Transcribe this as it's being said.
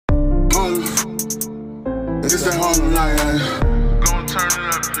It's that Harlem night. Gon' turn it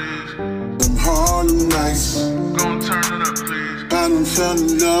up, please. Them Harlem nights. Gon' turn it up, please. I done fell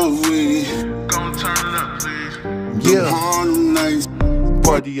in love with. Gon' turn it up, please. Them Harlem nights.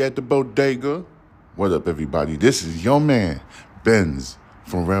 Party at the bodega. What up, everybody? This is your man, Benz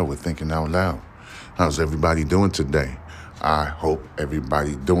Pharrell with Thinking Out Loud. How's everybody doing today? I hope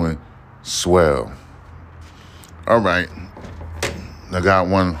everybody doing swell. All right. I got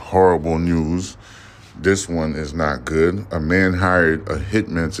one horrible news. This one is not good. A man hired a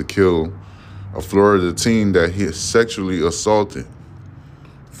hitman to kill a Florida teen that he sexually assaulted.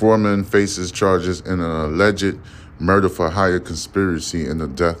 Foreman faces charges in an alleged murder for hire conspiracy in the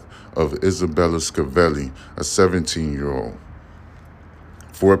death of Isabella Scavelli, a 17-year-old.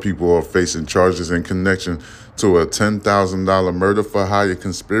 4 people are facing charges in connection to a $10,000 murder for hire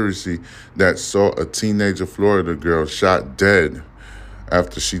conspiracy that saw a teenager Florida girl shot dead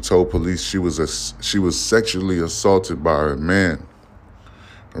after she told police she was sexually assaulted by a man.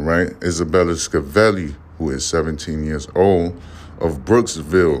 All right, Isabella Scavelli, who is 17 years old, of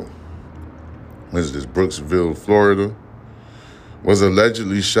Brooksville, Brooksville, Florida, was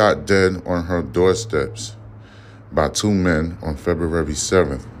allegedly shot dead on her doorsteps by 2 men on February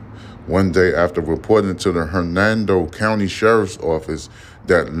 7th, one day after reporting to the Hernando County Sheriff's Office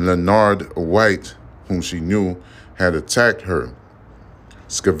that Leonard White, whom she knew, had attacked her.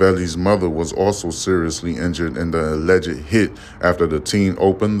 Scavelli's mother was also seriously injured in the alleged hit after the teen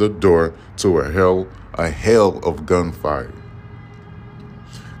opened the door to a hail of gunfire.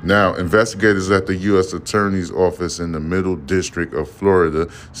 Now, investigators at the U.S. Attorney's Office in the Middle District of Florida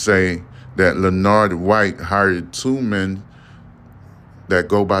say that Leonard White hired 2 men that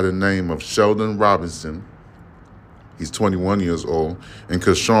go by the name of Sheldon Robinson, he's 21 years old, and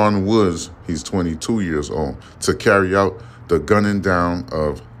Keshawn Woods, he's 22 years old, to carry out the gunning down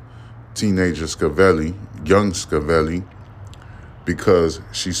of teenager Scavelli, young Scavelli, because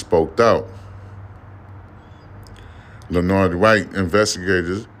she spoke out. Leonard White,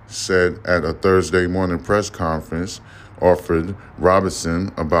 investigators said at a Thursday morning press conference, offered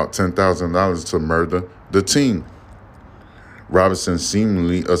Robinson about $10,000 to murder the teen. Robinson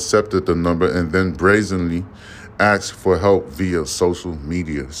seemingly accepted the number and then brazenly asked for help via social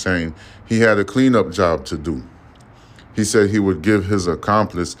media, saying he had a cleanup job to do. He said he would give his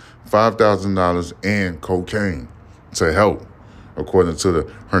accomplice $5,000 and cocaine to help, according to the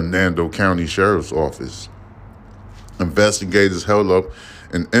Hernando County Sheriff's Office. Investigators held up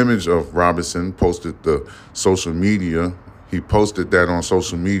an image of Robinson, posted the social media. He posted that on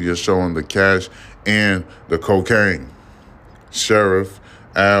social media showing the cash and the cocaine. Sheriff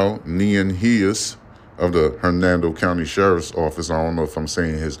Al Neanhias of the Hernando County Sheriff's Office, I don't know if I'm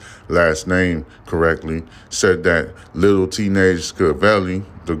saying his last name correctly, said that little teenage Scavelli,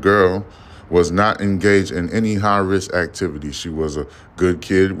 the girl, was not engaged in any high-risk activity. She was a good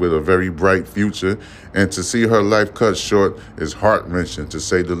kid with a very bright future, and to see her life cut short is heart-wrenching, to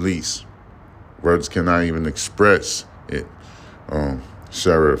say the least. Words cannot even express it,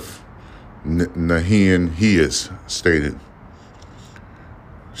 Sheriff Neanhias stated.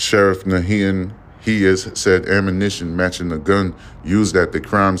 Sheriff Neanhias said ammunition matching the gun used at the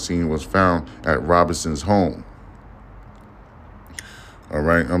crime scene was found at Robinson's home. All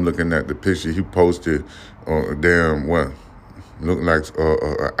right, I'm looking at the picture he posted. Looked like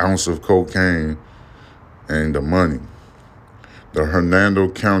an ounce of cocaine and the money. The Hernando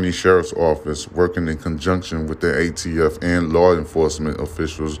County Sheriff's Office, working in conjunction with the ATF and law enforcement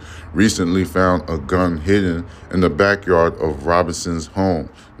officials, recently found a gun hidden in the backyard of Robinson's home,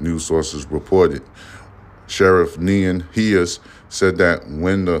 news sources reported. Sheriff Neanhias said that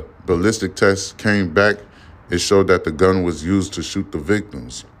when the ballistic test came back, it showed that the gun was used to shoot the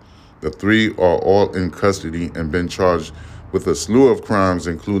victims. The 3 are all in custody and been charged with a slew of crimes,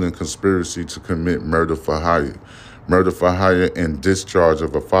 including conspiracy to commit murder for hire and discharge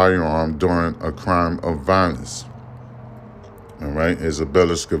of a firearm during a crime of violence. All right,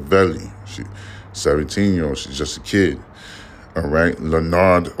 Isabella Scavelli, she 17-year-old, she's just a kid. All right,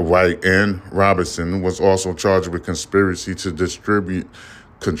 Leonard White and Robinson was also charged with conspiracy to distribute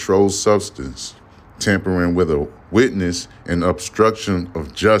controlled substance, tampering with a witness, and obstruction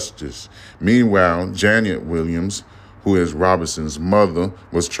of justice. Meanwhile, Janet Williams, who is Robinson's mother,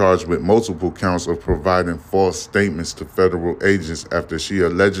 was charged with multiple counts of providing false statements to federal agents after she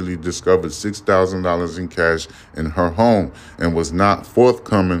allegedly discovered $6,000 in cash in her home and was not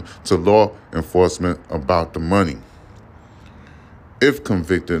forthcoming to law enforcement about the money. If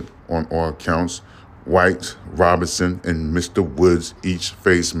convicted on all counts, White, Robinson, and Mr. Woods each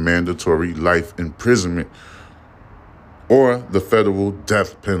face mandatory life imprisonment or the federal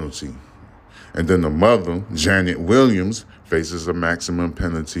death penalty. And then the mother, Janet Williams, faces a maximum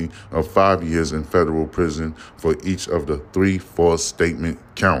penalty of 5 years in federal prison for each of the 3 false statement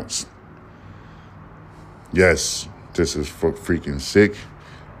counts. Yes, this is freaking sick.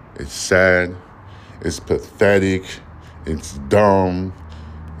 It's sad. It's pathetic. It's dumb.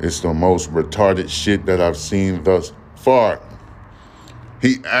 It's the most retarded shit that I've seen thus far.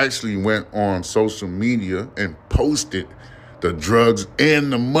 He actually went on social media and posted the drugs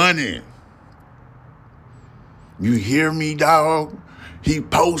and the money. You hear me, dog? He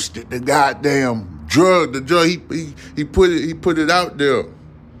posted the goddamn drug. The drug. He put it out there.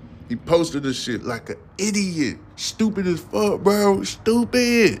 He posted the shit like an idiot. Stupid as fuck, bro.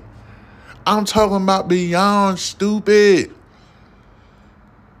 Stupid. I'm talking about beyond stupid.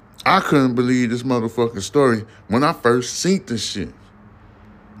 I couldn't believe this motherfucking story when I first seen this shit.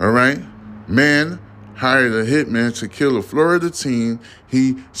 All right? Man hired a hitman to kill a Florida teen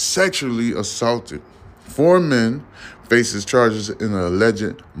he sexually assaulted. 4 men faces charges in an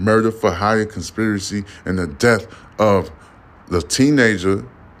alleged murder for hire conspiracy and the death of the teenager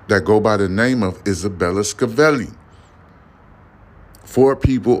that go by the name of Isabella Scavelli. 4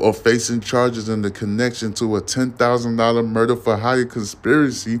 people are facing charges in the connection to a $10,000 murder for hire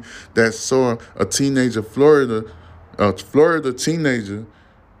conspiracy that saw a Florida teenager,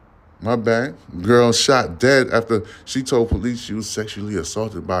 girl shot dead after she told police she was sexually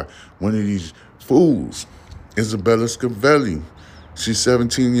assaulted by one of these fools. Isabella Scavelli, she's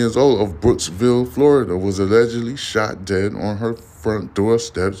 17 years old, of Brooksville, Florida, was allegedly shot dead on her front door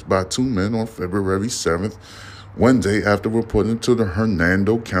steps by 2 men on February 7th, one day after reporting to the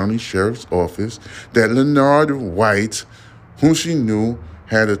Hernando County Sheriff's Office that Leonard White, whom she knew,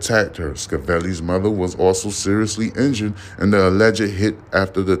 had attacked her. Scavelli's mother was also seriously injured in the alleged hit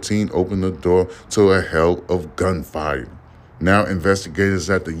after the teen opened the door to a hell of gunfire. Now investigators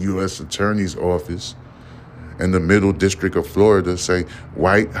at the U.S. Attorney's Office in the Middle District of Florida say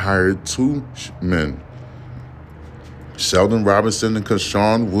White hired 2 men, Sheldon Robinson and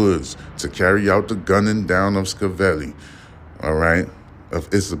Kashawn Woods, to carry out the gunning down of Scavelli,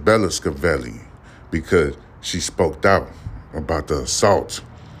 of Isabella Scavelli, because she spoke out about the assault.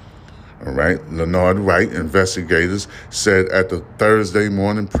 Leonard Wright, investigators said at the Thursday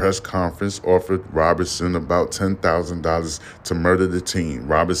morning press conference, offered Robinson about $10,000 to murder the teen.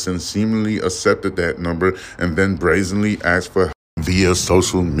 Robinson seemingly accepted that number and then brazenly asked for via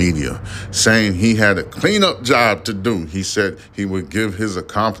social media, saying he had a cleanup job to do. He said he would give his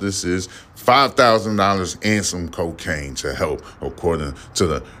accomplices $5,000 and some cocaine to help, according to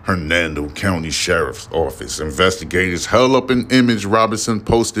the Hernando County Sheriff's Office. Investigators held up an image Robinson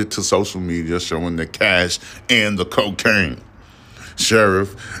posted to social media showing the cash and the cocaine.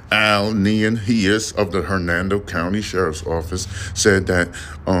 Sheriff Al Nean-Hias of the Hernando County Sheriff's Office said that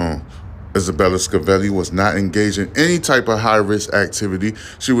Isabella Scavelli was not engaged in any type of high-risk activity.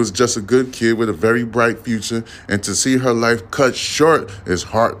 She was just a good kid with a very bright future, and to see her life cut short is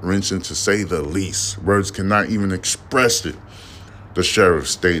heart-wrenching to say the least. Words cannot even express it, the sheriff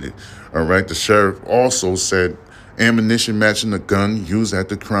stated. The sheriff also said ammunition matching the gun used at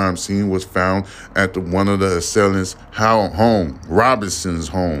the crime scene was found at one of the assailants' home, Robinson's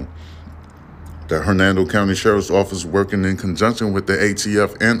home. The Hernando County Sheriff's Office, working in conjunction with the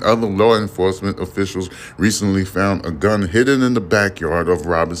ATF and other law enforcement officials, recently found a gun hidden in the backyard of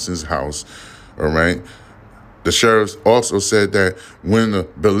Robinson's house. The sheriff also said that when the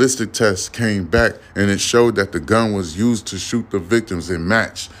ballistic test came back and it showed that the gun was used to shoot the victims, it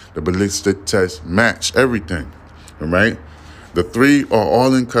matched. The ballistic test matched everything. The 3 are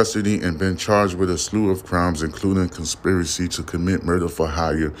all in custody and been charged with a slew of crimes, including conspiracy to commit murder for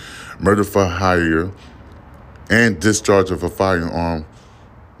hire, and discharge of a firearm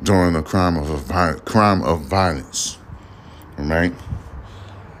during a crime of violence.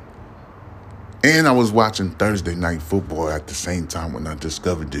 And I was watching Thursday Night Football at the same time when I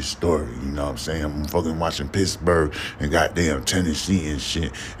discovered this story. You know what I'm saying? I'm fucking watching Pittsburgh and goddamn Tennessee and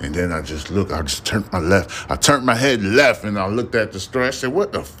shit. And then I just turned my head left and I looked at the story. I said,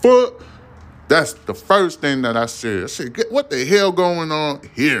 what the fuck? That's the first thing that I said. I said, what the hell going on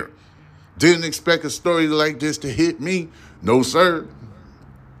here? Didn't expect a story like this to hit me. No, sir.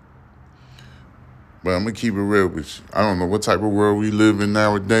 But I'm going to keep it real with you. I don't know what type of world we live in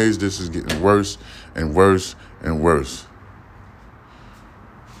nowadays. This is getting worse and worse and worse.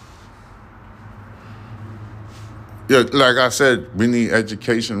 Yeah, like I said, we need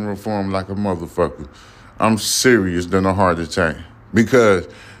education reform like a motherfucker. I'm serious than a heart attack. Because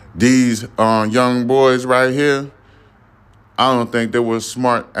these young boys right here, I don't think they were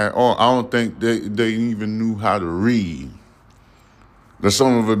smart at all. I don't think they even knew how to read. The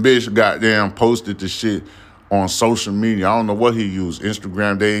son of a bitch goddamn posted the shit on social media. I don't know what he used.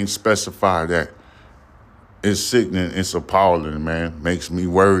 Instagram, they ain't specified that. It's sickening. It's appalling, man. Makes me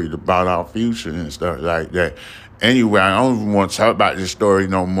worried about our future and stuff like that. Anyway, I don't even want to talk about this story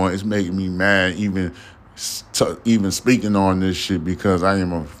no more. It's making me mad even speaking on this shit because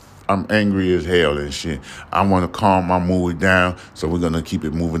I'm angry as hell and shit. I want to calm my mood down, so we're going to keep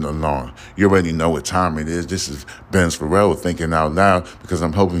it moving along. You already know what time it is. This is Ben's Pharrell thinking out loud because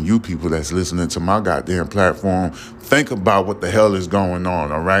I'm hoping you people that's listening to my goddamn platform think about what the hell is going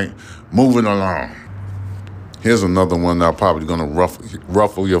on, all right? Moving along. Here's another one that's probably going to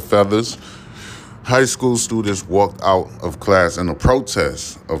ruffle your feathers. High school students walked out of class in a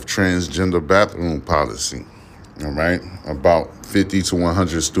protest of transgender bathroom policy. All right. About 50 to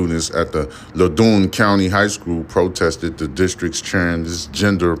 100 students at the Loudoun County High School protested the district's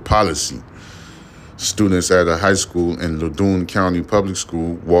transgender policy. Students at a high school in Loudoun County Public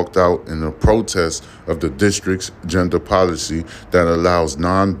School walked out in a protest of the district's gender policy that allows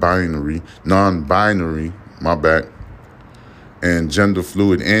non-binary, and gender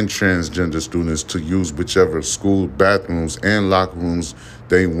fluid and transgender students to use whichever school bathrooms and locker rooms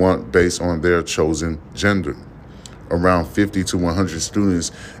they want based on their chosen gender. Around 50 to 100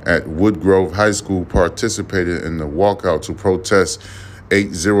 students at Woodgrove High School participated in the walkout to protest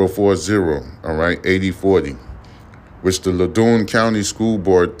 8040, 8040, which the Loudoun County School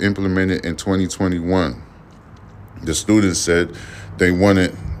Board implemented in 2021. The students said they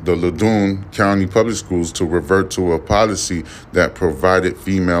wanted the Loudoun County Public Schools to revert to a policy that provided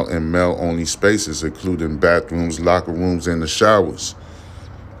female and male-only spaces, including bathrooms, locker rooms, and the showers.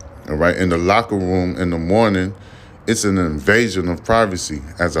 All right, in the locker room in the morning, it's an invasion of privacy,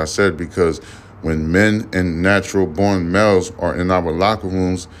 as I said, because when men and natural-born males are in our locker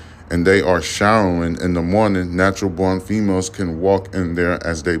rooms and they are showering in the morning, natural-born females can walk in there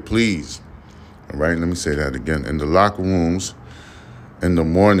as they please. All right, let me say that again. In the locker rooms in the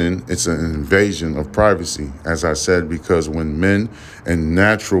morning, it's an invasion of privacy, as I said, because when men and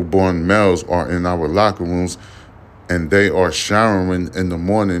natural-born males are in our locker rooms and they are showering in the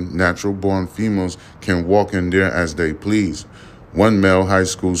morning, natural-born females can walk in there as they please. One male high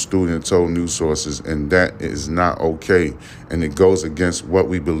school student told news sources, and that is not okay, and it goes against what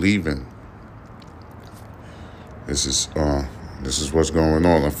we believe in. This is what's going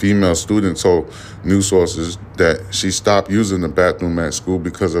on. A female student told news sources that she stopped using the bathroom at school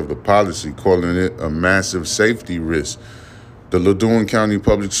because of the policy, calling it a massive safety risk. The Loudoun County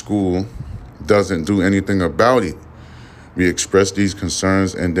Public School doesn't do anything about it. We express these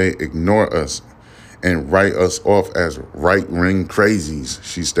concerns and they ignore us and write us off as right-wing crazies,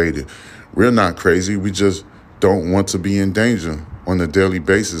 she stated. We're not crazy. We just don't want to be in danger on a daily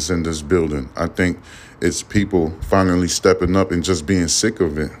basis in this building. I think it's people finally stepping up and just being sick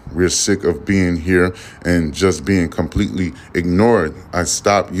of it. We're sick of being here and just being completely ignored. I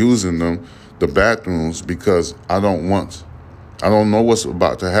stopped using the bathrooms, because I don't know what's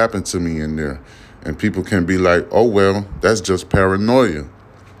about to happen to me in there. And people can be like, oh, well, that's just paranoia.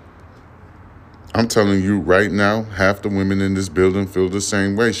 I'm telling you right now, half the women in this building feel the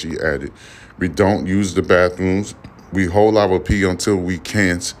same way, she added. We don't use the bathrooms. We hold our pee until we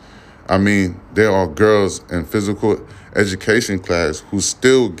can't. I mean, there are girls in physical education class who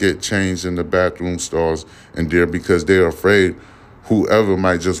still get changed in the bathroom stalls in there because they're afraid whoever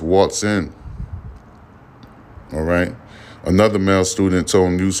might just waltz in. All right. Another male student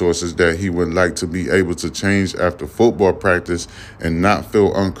told news sources that he would like to be able to change after football practice and not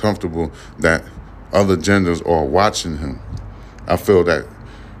feel uncomfortable that other genders are watching him. I feel that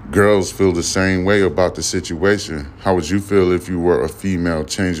girls feel the same way about the situation. How would you feel if you were a female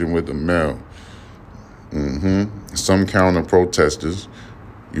changing with a male? Some counter protesters,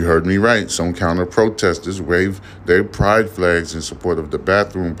 you heard me right, some counter protesters waved their pride flags in support of the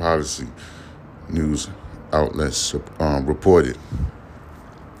bathroom policy, news outlets reported.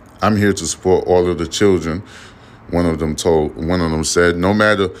 I'm here to support all of the children, one of them said, no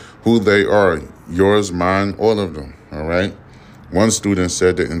matter who they are, yours, mine, all of them, all right? One student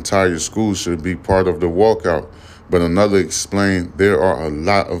said the entire school should be part of the walkout, but another explained there are a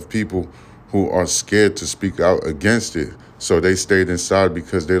lot of people who are scared to speak out against it, so they stayed inside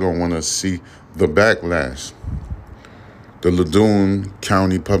because they don't want to see the backlash. The Loudoun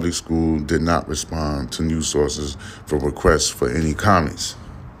County Public School did not respond to news sources for requests for any comments.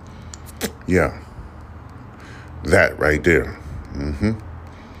 Yeah, that right there.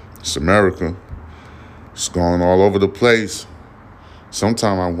 It's America. It's going all over the place.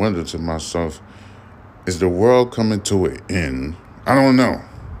 Sometimes I wonder to myself, is the world coming to an end? I don't know.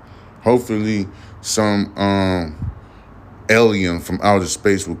 Hopefully some alien from outer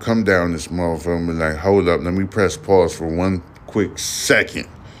space will come down this motherfucker and be like, hold up, let me press pause for 1 quick second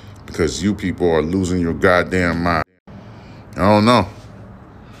because you people are losing your goddamn mind. I don't know.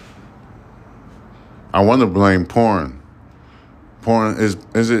 I want to blame porn. Porn is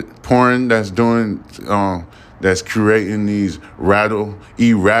it porn that's doing that's creating these radical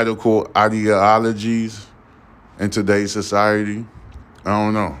ideologies in today's society? I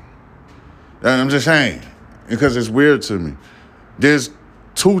don't know. I'm just saying, because it's weird to me. There's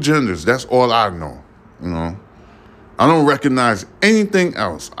 2 genders. That's all I know. I don't recognize anything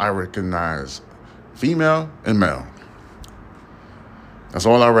else. I recognize female and male. That's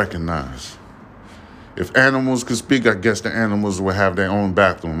all I recognize. If animals could speak, I guess the animals would have their own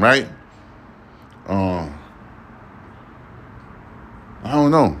bathroom, right? I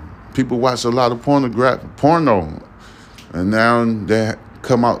don't know. People watch a lot of porno, and now they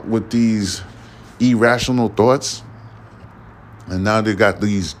come out with these irrational thoughts, and now they got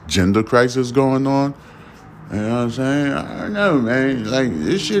these gender crises going on. You know what I'm saying? I don't know, man. Like,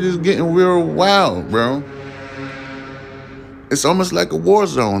 this shit is getting real wild, bro. It's almost like a war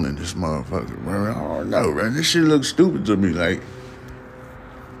zone in this motherfucker, bro. I don't know, man. This shit looks stupid to me. Like,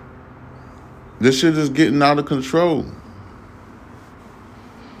 this shit is getting out of control.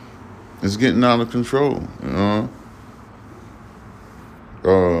 It's getting out of control,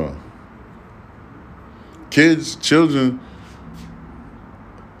 children,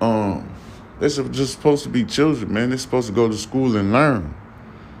 they're just supposed to be children, man. They're supposed to go to school and learn.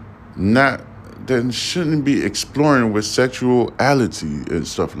 They shouldn't be exploring with sexuality and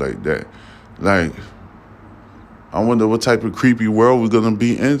stuff like that. Like, I wonder what type of creepy world we're gonna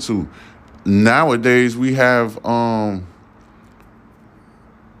be into. Nowadays, we have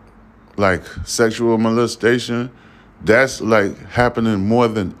like sexual molestation. That's like happening more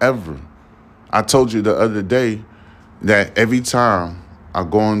than ever. I told you the other day that every time I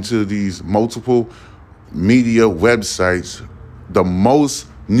go into these multiple media websites, the most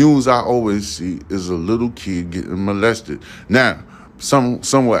news I always see is a little kid getting molested. Now, some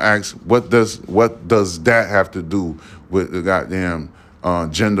will ask, what does that have to do with the goddamn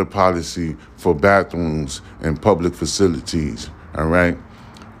gender policy for bathrooms and public facilities? All right,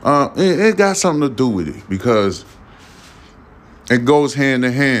 it got something to do with it because it goes hand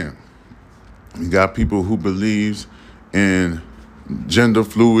in hand. You got people who believes in gender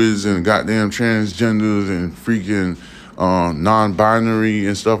fluids and goddamn transgenders and freaking non-binary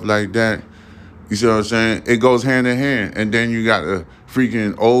and stuff like that. You see what I'm saying? It goes hand in hand. And then you got the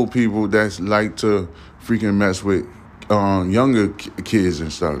freaking old people that's like to freaking mess with younger kids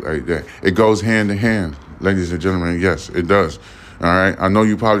and stuff like that. It goes hand in hand, ladies and gentlemen. Yes, it does. All right? I know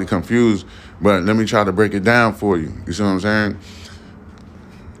you're probably confused, but let me try to break it down for you. You see what I'm saying?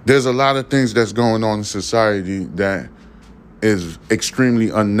 There's a lot of things that's going on in society that is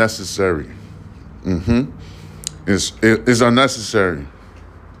extremely unnecessary. It's unnecessary.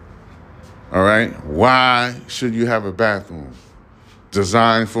 All right? Why should you have a bathroom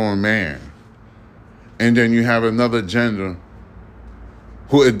designed for a man, and then you have another gender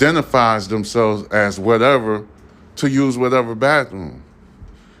who identifies themselves as whatever to use whatever bathroom?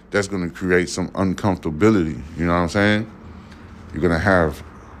 That's going to create some uncomfortability. You know what I'm saying? You're going to have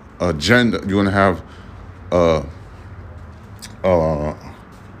a gender. You're going to have a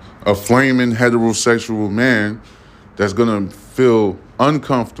flaming heterosexual man that's going to feel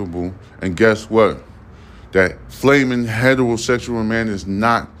uncomfortable. And guess what? That flaming heterosexual man is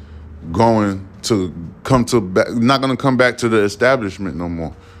not going to come back to the establishment no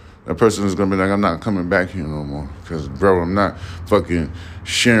more. That person is going to be like, I'm not coming back here no more. Because, bro, I'm not fucking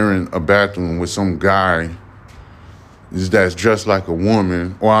sharing a bathroom with some guy that's dressed like a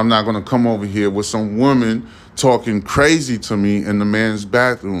woman. Or I'm not going to come over here with some woman talking crazy to me in the man's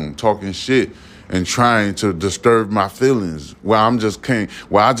bathroom, talking shit and trying to disturb my feelings. I just came to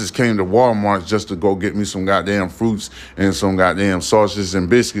Walmart just to go get me some goddamn fruits and some goddamn sausages and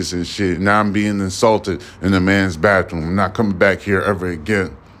biscuits and shit. Now I'm being insulted in the man's bathroom. I'm not coming back here ever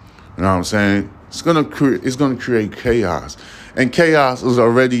again. You know what I'm saying? It's gonna create chaos. And chaos is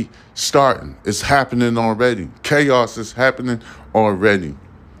already starting. It's happening already. Chaos is happening already.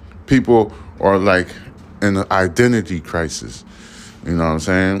 People are like in an identity crisis. You know what I'm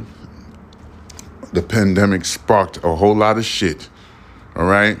saying? The pandemic sparked a whole lot of shit. All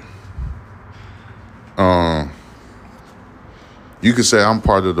right? You could say I'm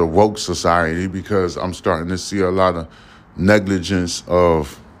part of the woke society because I'm starting to see a lot of negligence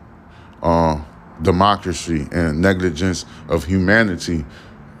of democracy and negligence of humanity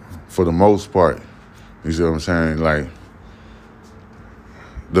for the most part. You see what I'm saying? Like,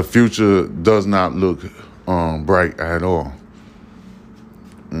 the future does not look bright at all.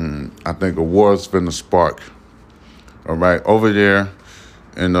 I think a war's finna spark. All right, over there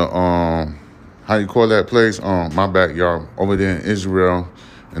in the how you call that place? My backyard over there in Israel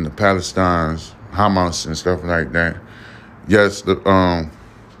and the Palestinians, Hamas and stuff like that. Yes, they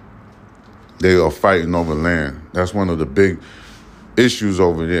are fighting over land. That's one of the big issues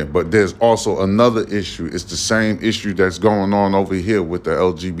over there. But there's also another issue. It's the same issue that's going on over here with the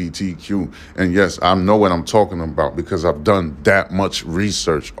LGBTQ. And yes, I know what I'm talking about because I've done that much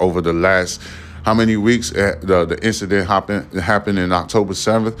research over the last how many weeks. The incident happened in October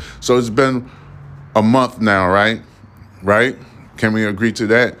 7th. So it's been a month now, right? Right? Can we agree to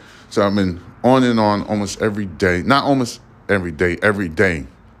that? So I've been on and on almost every day. Not almost every day, every day.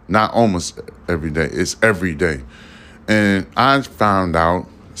 Not almost every day. It's every day. And I found out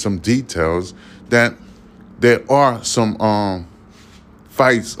some details that there are some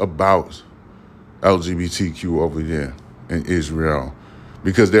fights about LGBTQ over there in Israel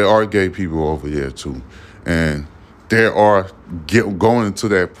because there are gay people over there too. And there are going to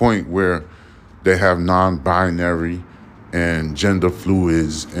that point where they have non-binary and gender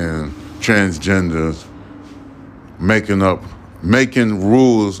fluids and transgenders making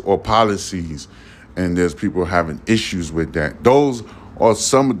rules or policies, and there's people having issues with that. Those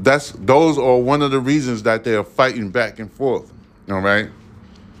are one of the reasons that they are fighting back and forth. All right.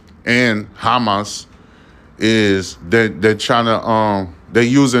 And Hamas is they're trying to they're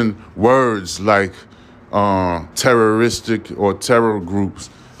using words like terroristic or terror groups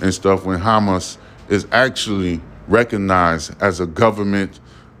and stuff when Hamas is actually recognized as a government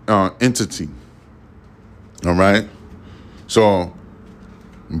entity. All right. So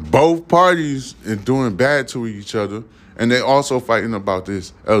both parties are doing bad to each other, and they're also fighting about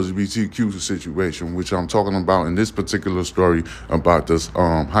this LGBTQ situation, which I'm talking about in this particular story about this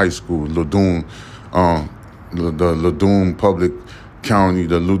high school, Ladue, the Ladue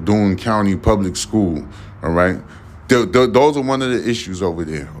County Public School. All right, those are one of the issues over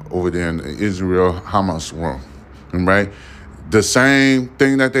there in the Israel-Hamas war. All right, the same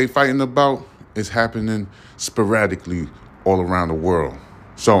thing that they fighting about is happening sporadically all around the world.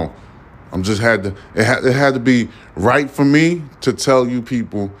 So it had to be right for me to tell you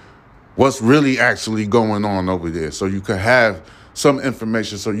people what's really actually going on over there. So you could have some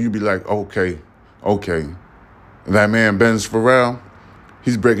information so you be like, okay. That man, Ben Farrell,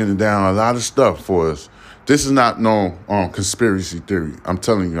 he's breaking down a lot of stuff for us. This is not no conspiracy theory. I'm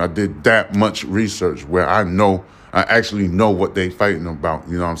telling you, I did that much research where I actually know what they fighting about.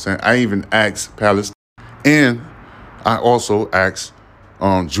 You know what I'm saying? I even asked Palestine, and I also asked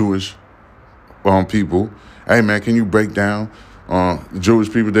Jewish people, hey man, can you break down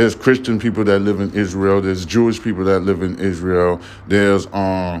Jewish people? There's Christian people that live in Israel. There's Jewish people that live in Israel. There's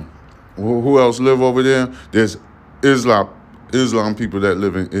who else live over there? There's Islam people that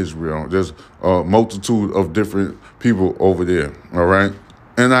live in Israel. There's a multitude of different people over there. All right.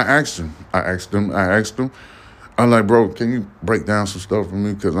 And I asked them. I'm like, bro, can you break down some stuff for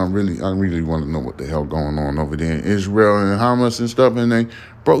me? Because I really want to know what the hell going on over there in Israel and Hamas and stuff. And they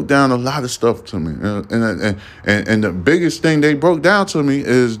broke down a lot of stuff to me. And the biggest thing they broke down to me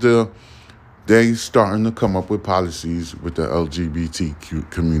is they starting to come up with policies with the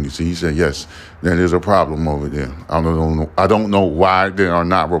LGBTQ community. He said, yes, there is a problem over there. I don't know why they are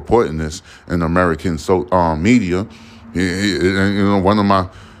not reporting this in American media. One of my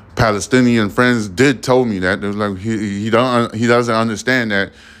Palestinian friends did tell me that. It was like he doesn't understand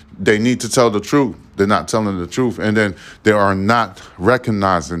that they need to tell the truth. They're not telling the truth. And then they are not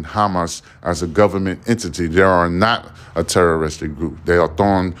recognizing Hamas as a government entity. They are not a terroristic group. They are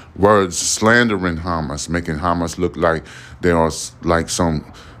throwing words slandering Hamas, making Hamas look like they are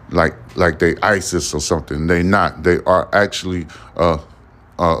like they ISIS or something. They not. They are actually a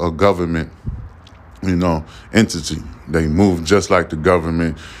government, entity. They move just like the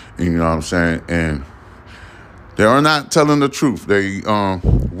government. You know what I'm saying? And they are not telling the truth. They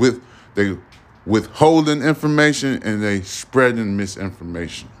withholding information and they spreading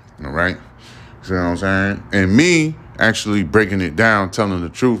misinformation. All right? You know what I'm saying? And me actually breaking it down, telling the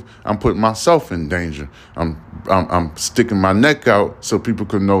truth, I'm putting myself in danger. I'm sticking my neck out so people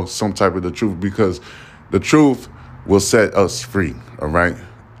can know some type of the truth, because the truth will set us free. All right?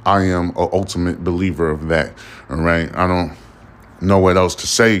 I am an ultimate believer of that. All right? I don't know what else to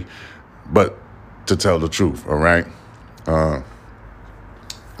say but to tell the truth. All right? I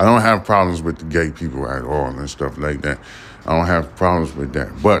don't have problems with the gay people at all and stuff like that. I don't have problems with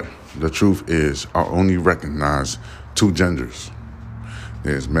that. But the truth is, I only recognize two genders.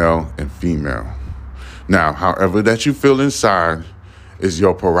 There's male and female. Now, however that you feel inside is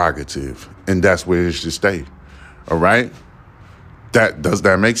your prerogative, and that's where it should stay. All right? Does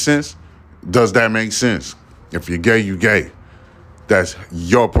that make sense? Does that make sense? If you're gay, you gay. That's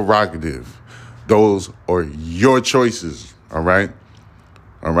your prerogative. Those are your choices. All right.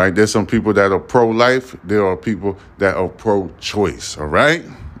 All right. There's some people that are pro-life. There are people that are pro-choice. All right.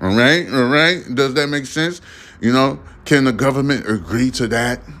 All right. All right. Does that make sense? You know, can the government agree to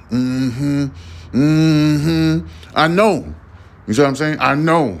that? I know. You see what I'm saying? I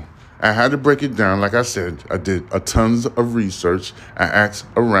know. I had to break it down. Like I said, I did a tons of research. I asked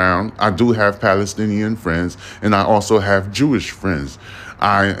around. I do have Palestinian friends, and I also have Jewish friends.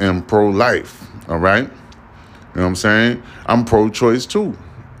 I am pro-life, all right? You know what I'm saying? I'm pro-choice too,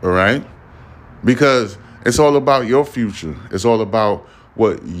 all right? Because it's all about your future. It's all about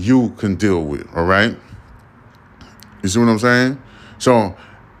what you can deal with, all right? You see what I'm saying? So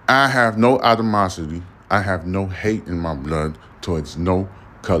I have no animosity. I have no hate in my blood towards no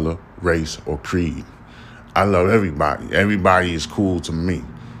color, race, or creed. I love everybody. Everybody is cool to me,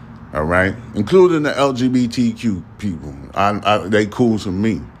 all right? Including the LGBTQ people. They cool to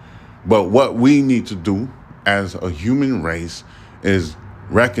me. But what we need to do as a human race is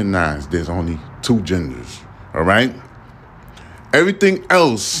recognize there's only two genders, all right? Everything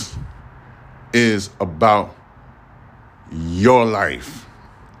else is about your life.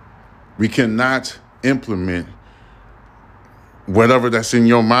 We cannot implement whatever that's in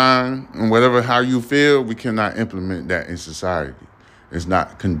your mind and whatever how you feel. We cannot implement that in society. It's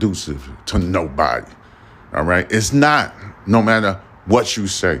not conducive to nobody. All right. It's not, no matter what you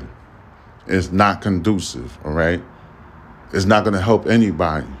say, it's not conducive. All right. It's not going to help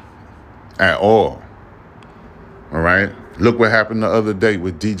anybody at all. All right. Look what happened the other day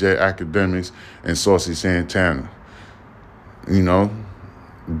with DJ Academics and Saucy Santana. You know,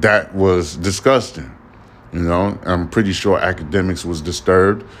 that was disgusting. You know, I'm pretty sure Academics was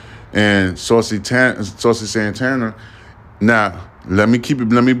disturbed, and Saucy Santana. Now, let me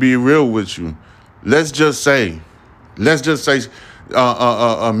be real with you. Let's just say, a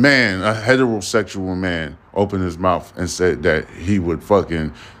man, a heterosexual man, opened his mouth and said that he would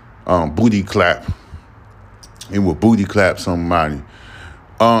fucking booty clap. He would booty clap somebody.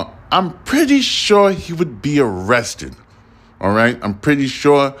 I'm pretty sure he would be arrested. All right, I'm pretty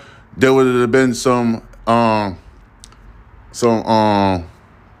sure there would have been some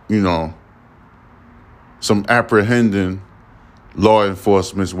apprehending law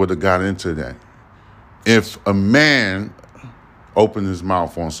enforcement would have got into that. If a man opened his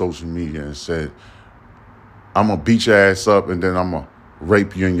mouth on social media and said, I'm going to beat your ass up and then I'm going to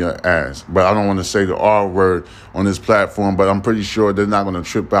rape you in your ass. But I don't want to say the R word on this platform, but I'm pretty sure they're not going to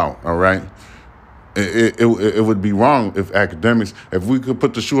trip out, all right? It would be wrong if if we could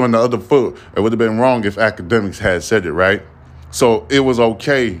put the shoe on the other foot, it would have been wrong if Academics had said it, right? So it was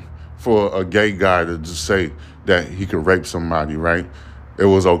okay for a gay guy to just say that he could rape somebody, right? It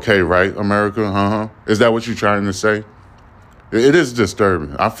was okay, right, America? Is that what you're trying to say? It is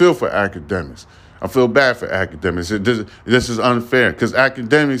disturbing. I feel for Academics. I feel bad for Academics. This is unfair because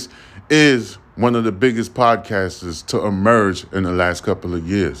Academics is one of the biggest podcasters to emerge in the last couple of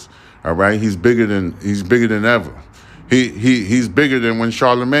years. All right, he's bigger than ever. He's bigger than when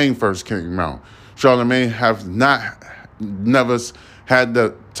Charlemagne first came out. Charlemagne never had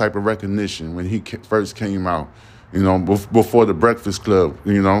that type of recognition when he first came out. You know, before the Breakfast Club.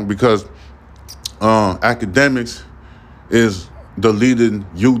 You know, because Academics is the leading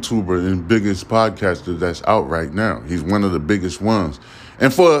YouTuber and biggest podcaster that's out right now. He's one of the biggest ones.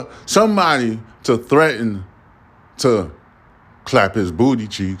 And for somebody to threaten to clap his booty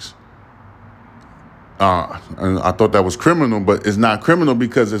cheeks, and I thought that was criminal, but it's not criminal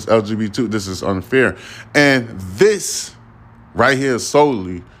because it's LGBT. This is unfair. And this right here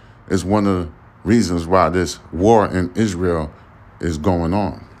solely is one of the reasons why this war in Israel is going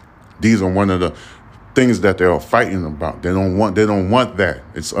on. These are one of the things that they are fighting about. They don't want that.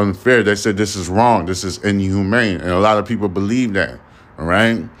 It's unfair. They said this is wrong. This is inhumane. And a lot of people believe that. All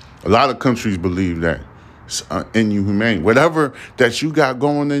right? A lot of countries believe that. It's inhumane. Whatever that you got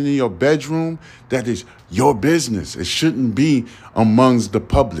going in your bedroom, that is your business. It shouldn't be amongst the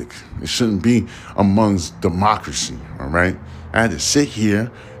public. It shouldn't be amongst democracy. All right? I had to sit here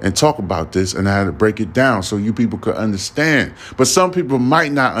and talk about this, and I had to break it down so you people could understand. But some people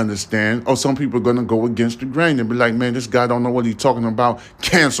might not understand, or some people are going to go against the grain and be like, man, this guy don't know what he's talking about.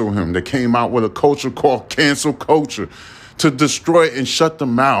 Cancel him. They came out with a culture called cancel culture to destroy and shut the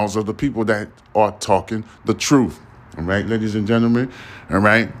mouths of the people that are talking the truth. All right, ladies and gentlemen. All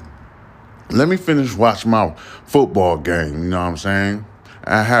right. Let me finish watching my football game. You know what I'm saying?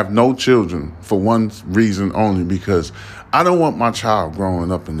 I have no children for one reason only, because I don't want my child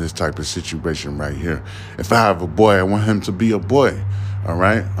growing up in this type of situation right here. If I have a boy, I want him to be a boy. All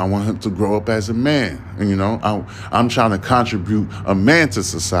right. I want him to grow up as a man. And, you know, I'm trying to contribute a man to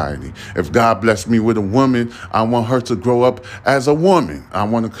society. If God bless me with a woman, I want her to grow up as a woman. I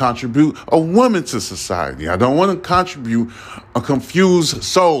want to contribute a woman to society. I don't want to contribute a confused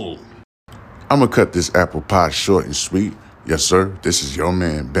soul. I'm going to cut this apple pie short and sweet. Yes, sir. This is your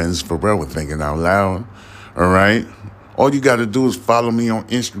man, Benz Pharrell, with Thinking Out Loud. All right. All you got to do is follow me on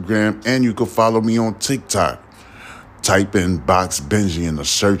Instagram, and you can follow me on TikTok. Type in Box Benji in the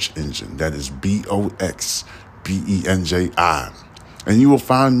search engine. That is BoxBenji. And you will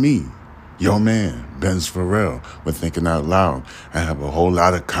find me, your man, Benz Pharrell, with Thinking Out Loud. I have a whole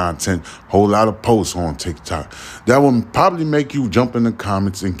lot of content, whole lot of posts on TikTok that will probably make you jump in the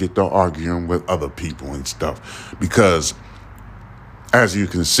comments and get to arguing with other people and stuff. Because, as you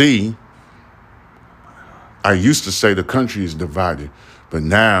can see, I used to say the country is divided, but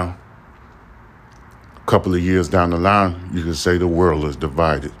now, couple of years down the line, you can say the world is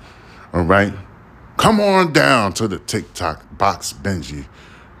divided. All right? Come on down to the TikTok, Box Benji.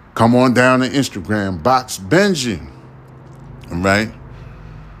 Come on down to Instagram, Box Benji. All right?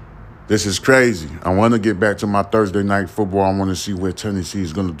 This is crazy. I want to get back to my Thursday night football. I want to see where Tennessee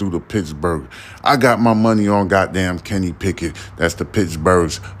is going to do to Pittsburgh. I got my money on goddamn Kenny Pickett. That's the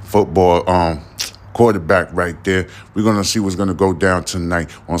Pittsburgh's football quarterback right there. We're going to see what's going to go down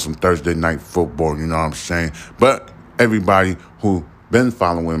tonight on some Thursday night football, you know what I'm saying? But everybody who been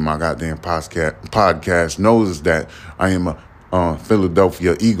following my goddamn podcast knows that I am a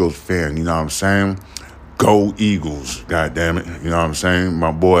Philadelphia Eagles fan, you know what I'm saying? Go Eagles, goddamn it, you know what I'm saying?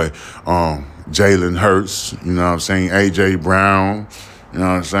 My boy Jalen Hurts, you know what I'm saying? A.J. Brown, you know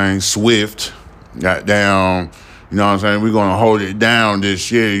what I'm saying? Swift, goddamn. You know what I'm saying? We're going to hold it down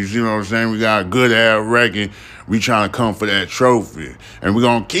this year. You see what I'm saying? We got a good ass record. We trying to come for that trophy. And we're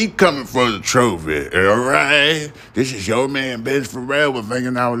going to keep coming for the trophy. All right? This is your man, Benz Pharrell, with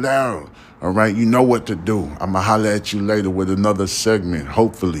Thinking Out Loud. All right? You know what to do. I'm going to holler at you later with another segment.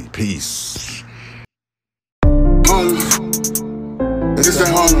 Hopefully. Peace. It's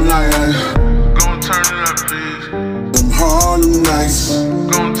that Harlem night. Gon' turn it up, please. Them Harlem nights.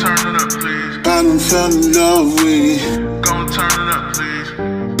 Gon' turn it up, please. I done fell in love with it. Gon' turn it up, please.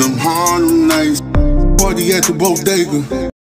 Them Harlem nights. Party at the bodega.